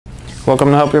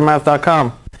Welcome to HelpYourMath.com.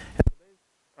 In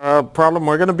today's problem,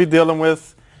 we're going to be dealing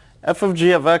with f of g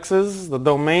of x's, the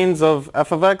domains of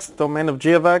f of x, domain of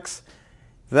g of x,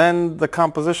 then the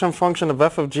composition function of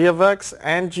f of g of x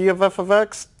and g of f of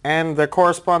x, and their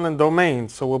corresponding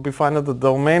domains. So we'll be finding the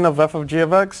domain of f of g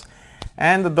of x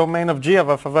and the domain of g of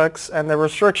f of x and their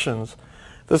restrictions.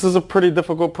 This is a pretty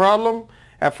difficult problem.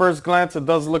 At first glance, it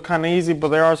does look kind of easy, but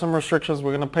there are some restrictions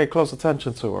we're going to pay close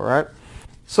attention to, all right?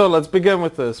 So let's begin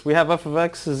with this. We have f of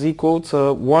x is equal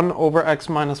to 1 over x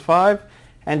minus 5,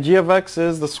 and g of x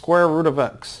is the square root of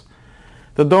x.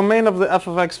 The domain of the f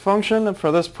of x function, and for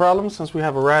this problem, since we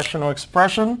have a rational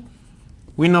expression,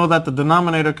 we know that the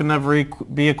denominator can never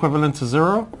be equivalent to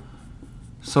 0.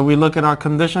 So we look at our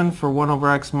condition for 1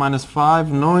 over x minus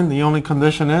 5, knowing the only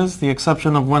condition is the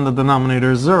exception of when the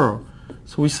denominator is 0.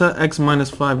 So we set x minus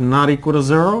 5 not equal to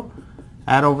 0,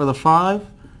 add over the 5,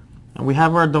 and we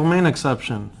have our domain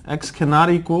exception. X cannot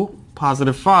equal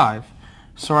positive 5.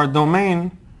 So our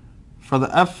domain for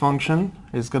the f function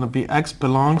is going to be x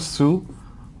belongs to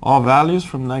all values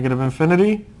from negative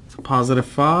infinity to positive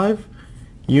 5,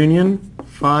 union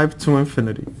 5 to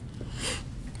infinity.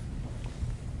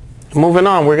 Moving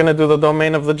on, we're going to do the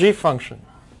domain of the g function.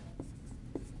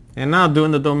 And now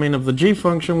doing the domain of the g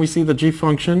function, we see the g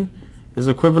function is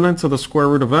equivalent to the square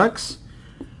root of x,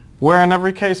 where in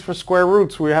every case for square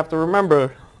roots we have to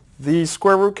remember the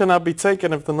square root cannot be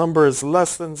taken if the number is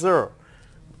less than 0.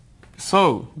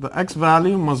 So the x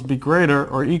value must be greater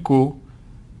or equal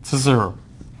to 0.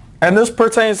 And this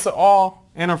pertains to all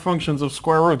inner functions of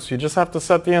square roots. You just have to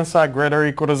set the inside greater or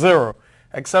equal to 0,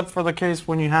 except for the case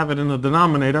when you have it in the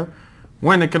denominator,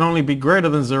 when it can only be greater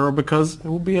than 0 because it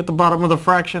will be at the bottom of the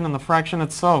fraction and the fraction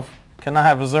itself cannot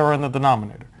have a 0 in the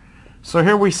denominator. So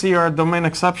here we see our domain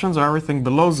exceptions are everything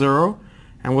below 0,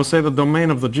 and we'll say the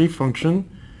domain of the g function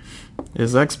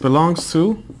is x belongs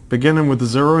to, beginning with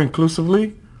 0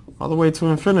 inclusively, all the way to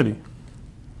infinity.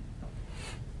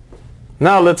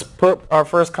 Now let's put our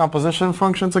first composition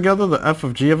function together, the f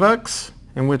of g of x,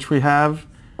 in which we have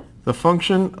the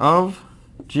function of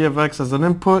g of x as an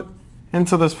input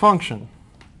into this function.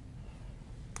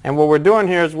 And what we're doing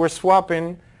here is we're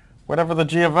swapping whatever the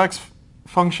g of x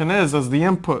function is as the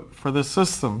input for this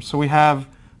system. So we have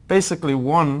basically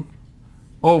 1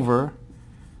 over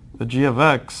the g of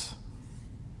x,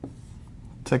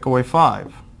 take away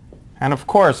 5. And of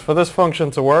course, for this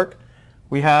function to work,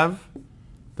 we have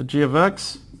the g of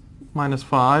x minus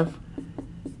 5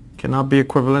 cannot be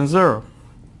equivalent 0.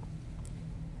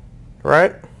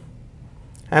 Right?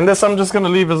 And this I'm just going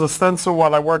to leave as a stencil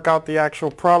while I work out the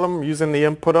actual problem using the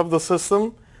input of the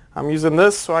system. I'm using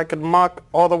this so I can mark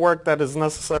all the work that is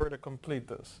necessary to complete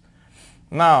this.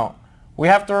 Now, we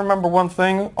have to remember one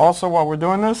thing also while we're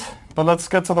doing this, but let's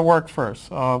get to the work first.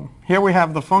 Here we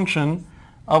have the function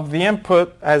of the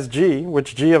input as g,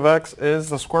 which g of x is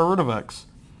the square root of x.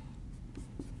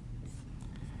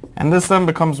 And this then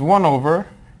becomes 1 over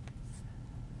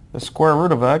the square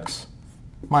root of x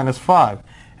minus 5.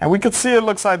 And we can see it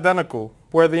looks identical,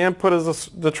 where the input is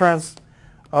the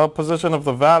transposition of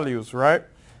the values, right?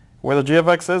 Where the g of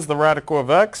x is the radical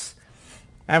of x.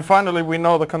 And finally, we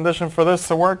know the condition for this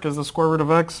to work is the square root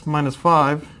of x minus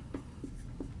 5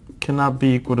 cannot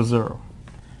be equal to 0.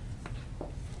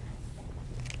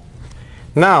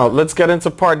 Now, let's get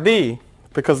into part D,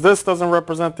 because this doesn't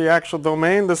represent the actual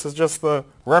domain. This is just the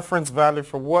reference value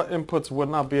for what inputs would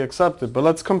not be accepted. But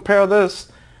let's compare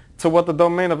this to what the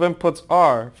domain of inputs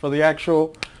are for the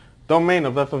actual domain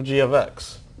of f of g of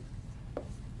x.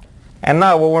 And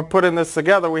now when we're putting this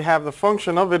together, we have the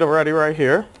function of it already right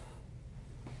here.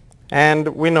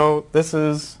 And we know this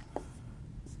is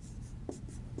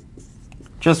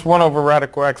just 1 over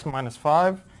radical x minus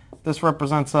 5. This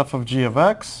represents f of g of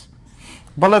x.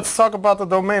 But let's talk about the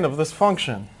domain of this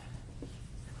function.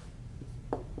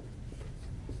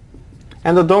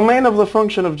 And the domain of the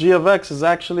function of g of x is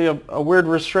actually a weird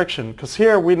restriction, because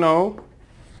here we know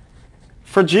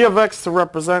for g of x to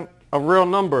represent a real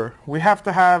number, we have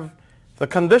to have the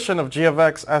condition of g of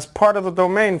x as part of the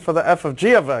domain for the f of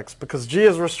g of x, because g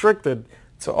is restricted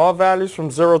to all values from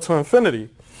 0 to infinity.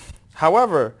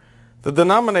 However, the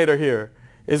denominator here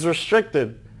is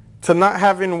restricted to not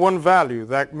having one value.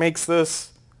 That makes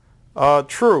this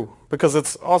true, because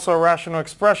it's also a rational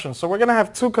expression. So we're going to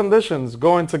have two conditions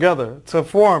going together to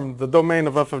form the domain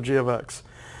of f of g of x.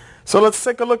 So let's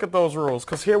take a look at those rules,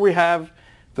 because here we have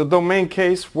the domain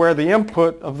case where the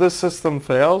input of this system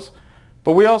fails,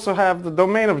 but we also have the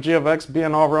domain of g of x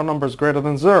being all real numbers greater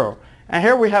than 0. And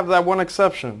here we have that one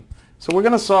exception. So we're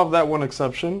going to solve that one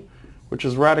exception, which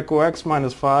is radical x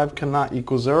minus 5 cannot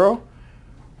equal 0.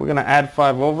 We're going to add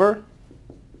 5 over.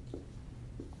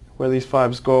 where these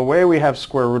 5's go away, we have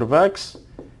square root of x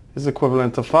is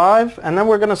equivalent to 5. And then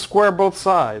we're going to square both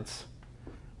sides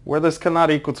where this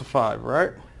cannot equal to 5, right?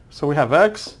 So we have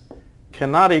x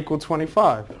cannot equal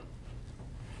 25.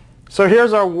 So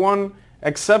here's our one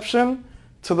exception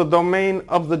to the domain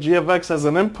of the g of x as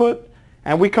an input,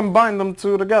 and we combine them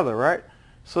two together, right?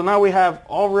 So now we have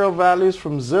all real values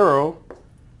from 0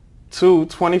 to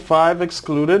 25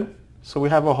 excluded, so we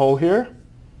have a hole here,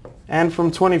 and from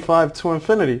 25 to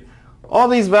infinity. All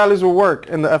these values will work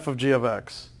in the f of g of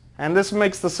x, and this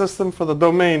makes the system for the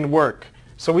domain work.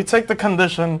 So we take the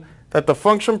condition that the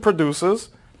function produces,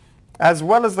 as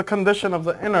well as the condition of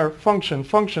the inner function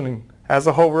functioning as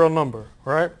a whole real number,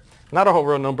 right? Not a whole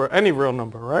real number, any real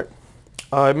number, right?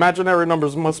 Imaginary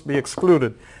numbers must be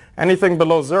excluded. Anything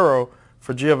below 0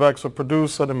 for g of x will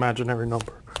produce an imaginary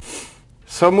number.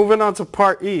 So moving on to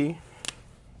part E,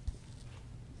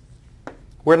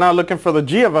 we're now looking for the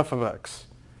g of f of x,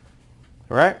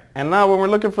 right? And now when we're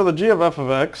looking for the g of f of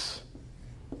x,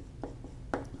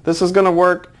 this is going to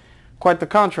work quite the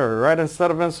contrary, right?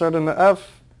 Instead of inserting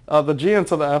the g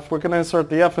into the f, we're going to insert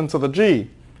the f into the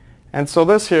g. And so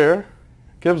this here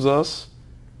gives us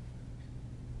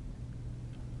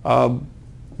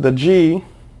the g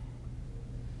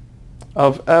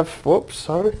of f,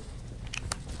 the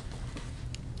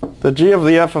g of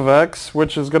the f of x,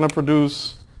 which is going to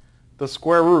produce the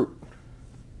square root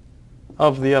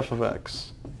of the f of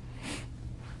x.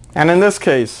 And in this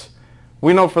case,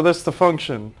 we know for this to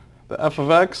function, the f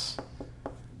of x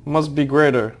must be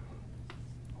greater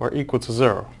or equal to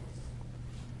 0.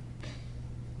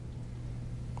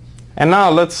 And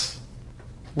now let's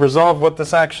resolve what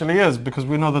this actually is, because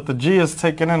we know that the g is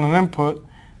taken in an input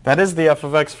that is the f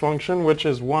of x function, which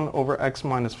is 1 over x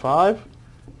minus 5.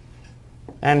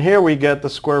 And here we get the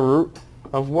square root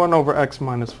of 1 over x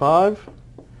minus 5,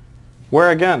 where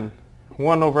again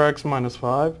 1 over x minus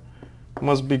 5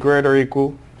 must be greater or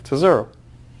equal to 0.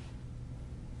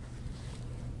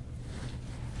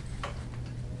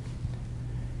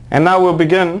 And now we'll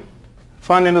begin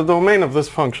finding the domain of this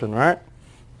function, right?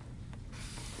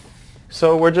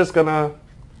 So we're just going to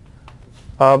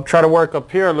try to work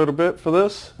up here a little bit for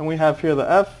this. And we have here the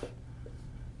f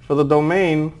for the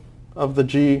domain of the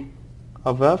g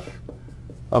of f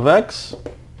of x.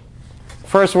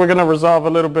 First, we're going to resolve a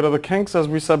little bit of the kinks, as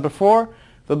we said before.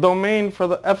 The domain for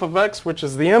the f of x, which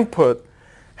is the input,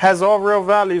 has all real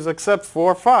values except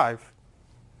for 5.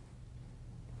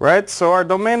 Right? So our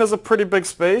domain is a pretty big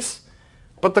space,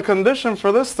 but the condition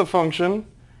for this to function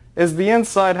is the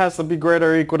inside has to be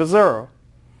greater or equal to 0.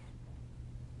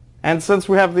 And since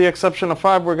we have the exception of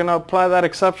 5, we're going to apply that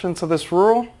exception to this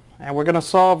rule, and we're going to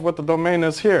solve what the domain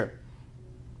is here.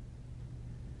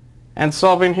 And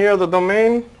solving here the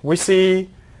domain, we see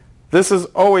this is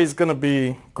always going to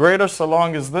be greater so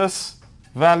long as this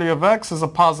value of x is a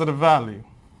positive value.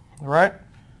 Right?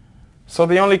 So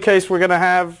the only case we're going to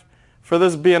have for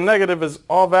this being negative is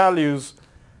all values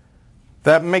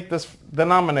that make this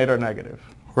denominator negative.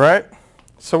 Right?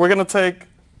 So we're going to take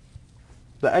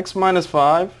the x minus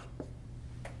 5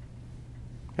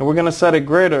 and we're going to set it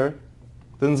greater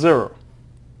than 0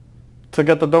 to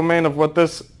get the domain of what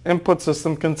this input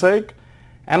system can take.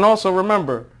 And also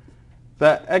remember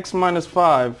that x minus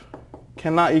 5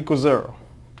 cannot equal 0.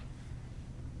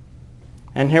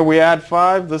 And here we add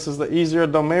 5. This is the easier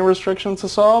domain restriction to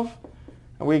solve.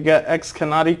 And we get x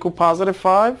cannot equal positive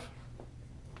 5.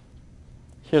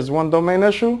 Here's one domain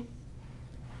issue.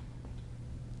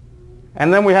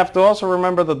 And then we have to also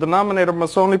remember the denominator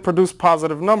must only produce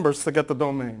positive numbers to get the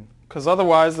domain, because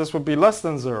otherwise this would be less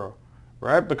than 0,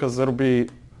 right? Because it'll be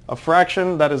a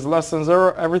fraction that is less than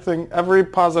 0. Every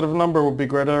positive number will be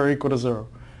greater or equal to 0.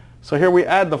 So here we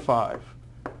add the 5.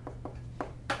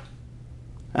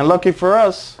 And lucky for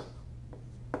us,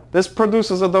 this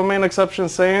produces a domain exception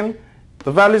saying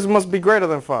the values must be greater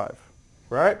than 5,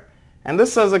 right? And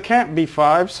this says it can't be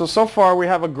 5, so far we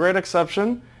have a great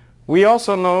exception. We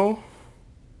also know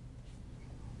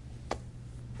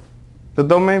the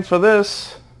domain for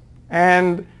this,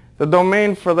 and the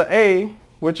domain for the a,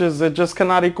 which is it just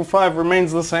cannot equal 5,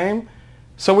 remains the same.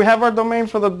 So we have our domain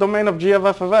for the domain of g of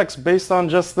f of x based on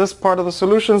just this part of the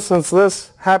solution, since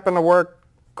this happened to work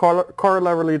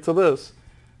correlatively to this.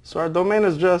 So our domain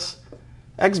is just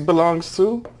x belongs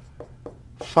to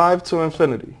 5 to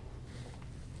infinity.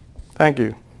 Thank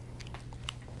you.